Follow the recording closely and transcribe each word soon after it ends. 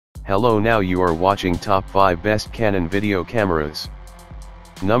Hello, now you are watching top 5 best Canon video cameras.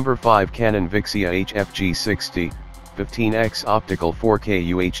 Number 5, Canon VIXIA HFG60, 15x optical 4K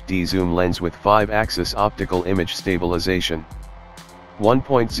UHD zoom lens with 5-axis optical image stabilization.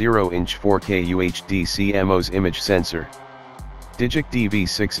 1.0-inch 4K UHD CMOS image sensor. Digic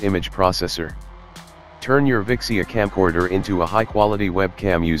DV6 image processor. Turn your VIXIA camcorder into a high-quality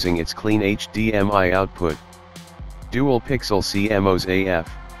webcam using its clean HDMI output. Dual pixel CMOS AF.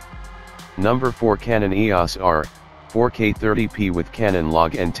 Number 4, Canon EOS R, 4K 30p with Canon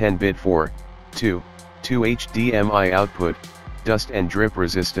log and 10-bit 4:2 HDMI output, dust and drip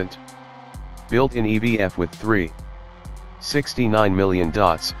resistant. Built-in EVF with 3.69 million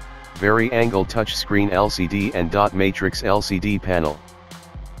dots, vari-angle touchscreen LCD and dot matrix LCD panel.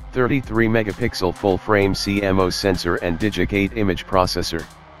 33 megapixel full-frame CMOS sensor and Digic 8 image processor.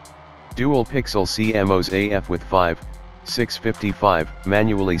 Dual pixel CMOS AF with 5.655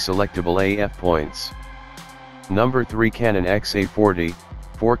 manually selectable AF points. Number 3, Canon XA40,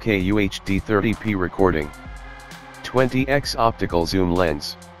 4K UHD 30p recording. 20x optical zoom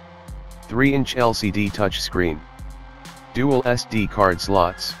lens. 3-inch LCD touchscreen. Dual SD card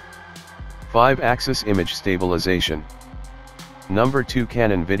slots. 5-axis image stabilization. Number 2,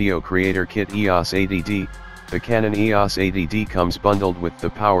 Canon Video Creator Kit EOS ADD. The Canon EOS ADD comes bundled with the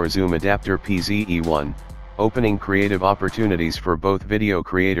Power Zoom Adapter PZE1, opening creative opportunities for both video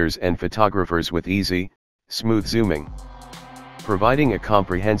creators and photographers with easy, smooth zooming. Providing a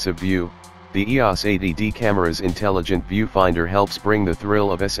comprehensive view, the EOS ADD camera's intelligent viewfinder helps bring the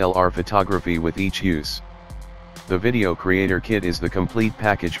thrill of SLR photography with each use. The Video Creator Kit is the complete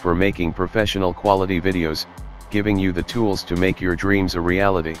package for making professional quality videos, giving you the tools to make your dreams a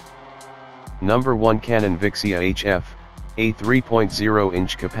reality. Number 1, Canon VIXIA HF, a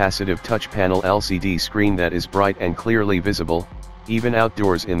 3.0-inch capacitive touch panel LCD screen that is bright and clearly visible, even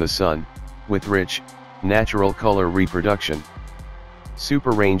outdoors in the sun, with rich, natural color reproduction. Super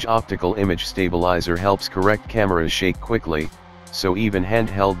Range Optical Image Stabilizer helps correct camera's shake quickly, so even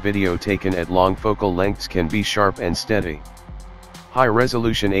handheld video taken at long focal lengths can be sharp and steady.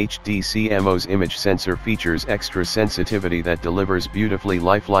 High-resolution HD CMOS image sensor features extra sensitivity that delivers beautifully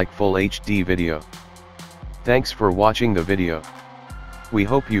lifelike full HD video. Thanks for watching the video. We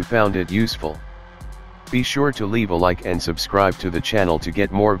hope you found it useful. Be sure to leave a like and subscribe to the channel to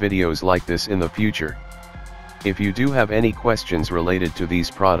get more videos like this in the future. If you do have any questions related to these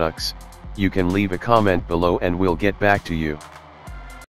products, you can leave a comment below and we'll get back to you.